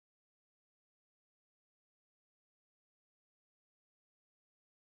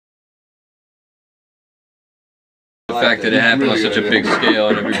The fact that it happened on such a big scale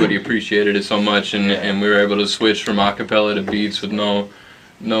and everybody appreciated it so much, and we were able to switch from acapella to beats with no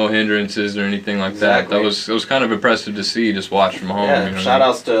hindrances or anything like that. It was kind of impressive to see, just watch from home. Yeah, you know shout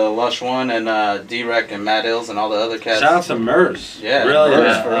outs to Lush One and D-Rec and Matt Hills and all the other cats. Shout out to Mers. Yeah, really.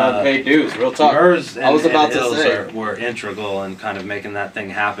 Mers for paid dues. Real talk. Mers and, I was about and to Hills say were integral in kind of making that thing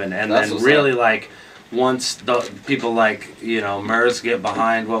happen, and That's then really like once the people like Mers get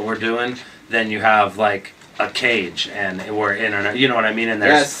behind what we're doing, then you have like a cage and we're in, you know what I mean? And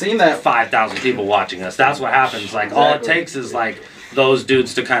there's seen that 5,000 people watching us. That's what happens. Like all it takes is like those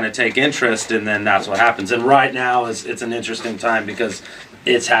dudes to kind of take interest, and then that's what happens. And right now it's an interesting time because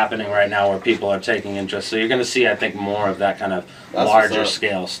it's happening right now where people are taking interest. So you're going to see, I think, more of that kind of larger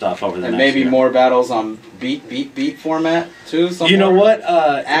scale stuff over the next maybe year. more battles on beat format too. You know what?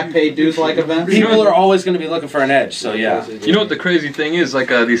 At paid dues like events. People are always going to be looking for an edge. So yeah. You know what the crazy thing is? Like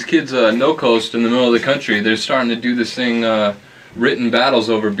these kids, no coast in the middle of the country, they're starting to do this thing, written battles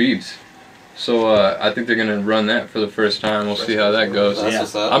over beats. So I think they're going to run that for the first time. We'll see how that goes.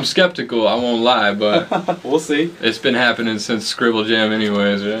 I'm skeptical, I won't lie, but we'll see. It's been happening since Scribble Jam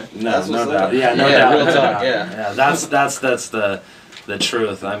anyways, right? No doubt. Yeah, no doubt. Real talk. Yeah, that's the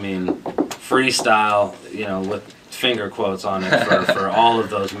truth. I mean, freestyle, with finger quotes on it for all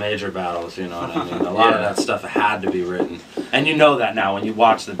of those major battles, you know what I mean? A lot of that stuff had to be written. And you know that now when you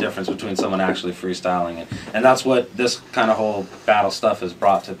watch the difference between someone actually freestyling it. And that's what this kind of whole battle stuff has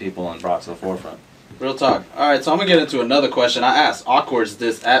brought to people and brought to the forefront. Real talk. Alright, so I'm going to get into another question. I asked Awkward's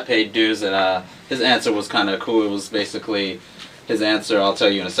this at paid dues, and his answer was kind of cool. It was basically his answer, I'll tell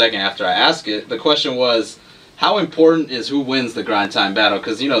you in a second after I ask it. The question was, how important is who wins the grind time battle?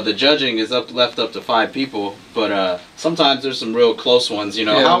 Because, the judging is left up to 5 people, but sometimes there's some real close ones,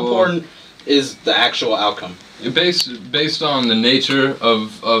 how important is the actual outcome? Based on the nature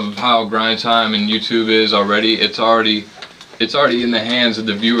of how grind time and YouTube is already, it's already in the hands of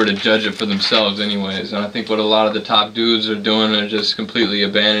the viewer to judge it for themselves anyways. And I think what a lot of the top dudes are doing are just completely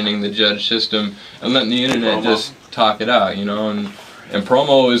abandoning the judge system and letting the internet just talk it out, And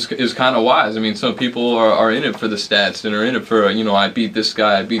promo is kind of wise. I mean, some people are in it for the stats and are in it for, I beat this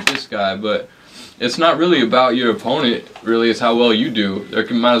guy, but it's not really about your opponent, really. It's how well you do. There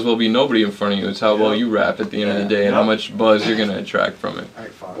might as well be nobody in front of you. It's how well you rap at the end of the day and how much buzz you're going to attract from it.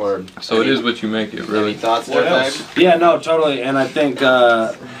 Word. So it is what you make it, really. Any thoughts, Dirtbag? Yeah, no, totally. And I think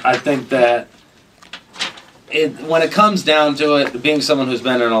that when it comes down to it, being someone who's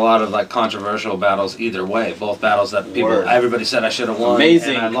been in a lot of like controversial battles either way, both battles that everybody said I should have won,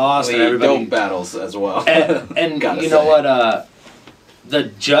 amazing, and I lost, and everybody dope battles as well. And you know what? The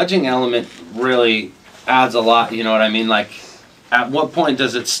judging element really adds a lot. You know what I mean? Like, at what point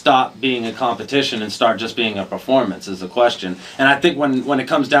does it stop being a competition and start just being a performance? Is the question. And I think when it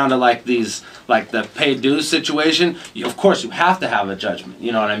comes down to like these, like the paid dues situation, of course you have to have a judgment.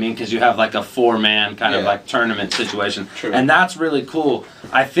 You know what I mean? Because you have like a 4-man kind of like tournament situation, and that's really cool.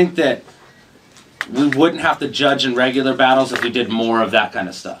 I think that we wouldn't have to judge in regular battles if we did more of that kind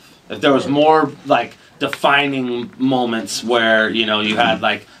of stuff. If there was more like defining moments where you had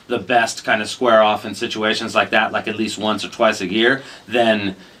like the best kind of square off in situations like that, like at least once or twice a year,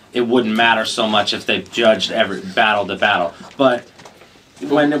 then it wouldn't matter so much if they judged every battle to battle. But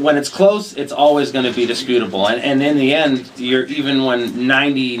when it's close, it's always going to be disputable, and in the end, even when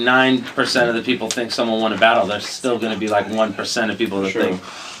 99% of the people think someone won a battle, there's still going to be like 1% of people that think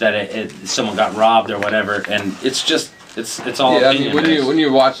that someone got robbed or whatever, and it's just it's all opinion. I mean, when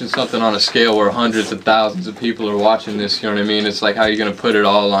you're watching something on a scale where hundreds of thousands of people are watching this, you know what I mean? It's like how you're gonna put it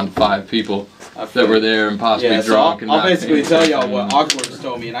all on 5 people that were there and possibly drunk. So I'll basically tell y'all what Awkward's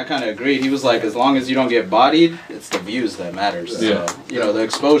told me, and I kind of agreed. He was like, as long as you don't get bodied, it's the views that matters. So, the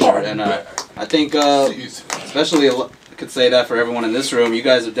exposure, and I think especially I could say that for everyone in this room, you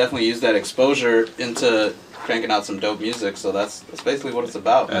guys have definitely used that exposure into cranking out some dope music. So that's basically what it's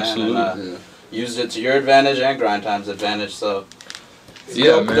about, man. Absolutely. And, used it to your advantage and grind time's advantage, so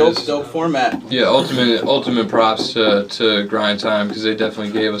dope format. Yeah, ultimate props to grind time, because they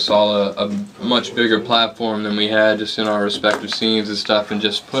definitely gave us all a much bigger platform than we had just in our respective scenes and stuff, and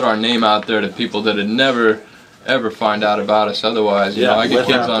just put our name out there to people that had never ever find out about us otherwise. You know, I get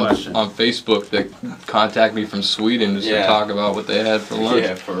kids on Facebook that contact me from Sweden just to talk about what they had for lunch.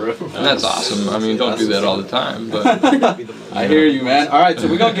 Yeah, for real. And that's awesome. I mean, don't do that all the time, but I hear you, man. All right, so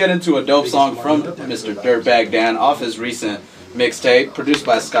we're gonna get into a dope song from Mr. Dirtbag Dan off his recent mixtape, produced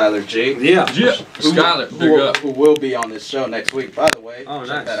by Skylar G. Yeah. Skylar, who will be on this show next week, by the way.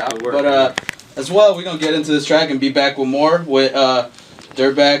 Check that out. But as well, we're gonna get into this track and be back with more with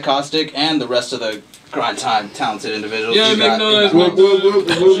Dirtbag Caustic and the rest of the grind time, talented individuals. Yeah, We make got- noise.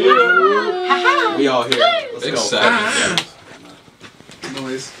 We all here. Let's go. Excited.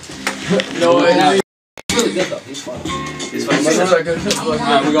 Noise.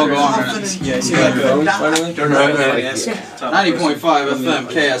 Alright, we gonna go on right now. Yeah, see that go? 90.5 FM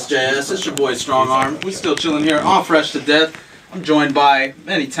KSJS. It's your boy Strong Arm. We still chilling here, all fresh to death. I'm joined by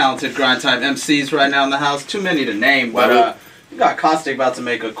many talented grind time MCs right now in the house. Too many to name, but we got Caustic about to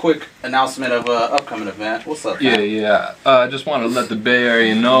make a quick announcement of an upcoming event. What's up, man? Yeah. I just want to let the Bay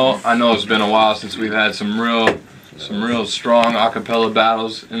Area know. I know it's been a while since we've had some real strong acapella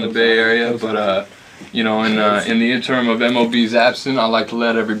battles in the Bay Area, but you know, in the interim of MOB's absence, I'd like to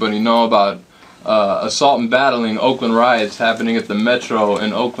let everybody know about assault and battling Oakland riots happening at the Metro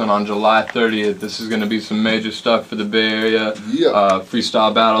in Oakland on July 30th. This is going to be some major stuff for the Bay Area.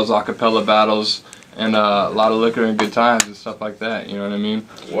 Freestyle battles, acapella battles, and a lot of liquor and good times and stuff like that. You know what I mean?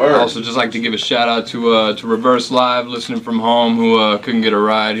 Word. I'd also just like to give a shout out to Reverse Live, listening from home, who couldn't get a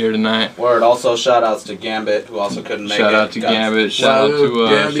ride here tonight. Word. Also, shout outs to Gambit, who also couldn't make it. Shout out to Gambit. Shout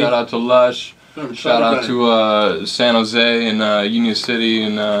out to Lush. Shout out to San Jose and Union City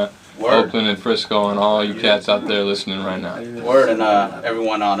and Oakland and Frisco and all you cats out there listening right now. Word, and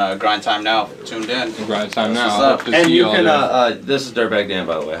everyone on Grind Time Now tuned in. Grind Time Now. What's I up? hope to And see you y'all can, there. this is Dirtbag Dan,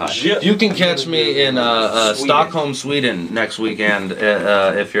 by the way. Hi. Shit. You can catch me in Stockholm, Sweden next weekend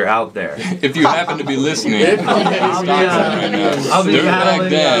if you're out there. If you happen to be listening, I'll be Dirtbag battling,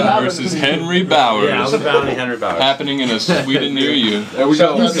 Dan versus Henry Bowers. Yeah, I'll be battling Henry Bowers. Happening in a Sweden near you. There we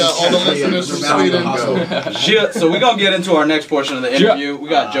go. All the listeners from Sweden go. Shit. So we're going to get into our next portion of the interview. We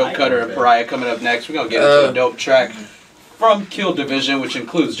got Joe Cutter and Pariah coming up next. We're going to get into a dope track from Kill Division, which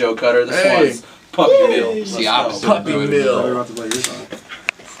includes Joe Cutter. This one's Puppy Mill. It's the opposite. Puppy Mill.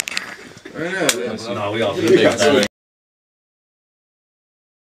 Let's see. No, we all Take that.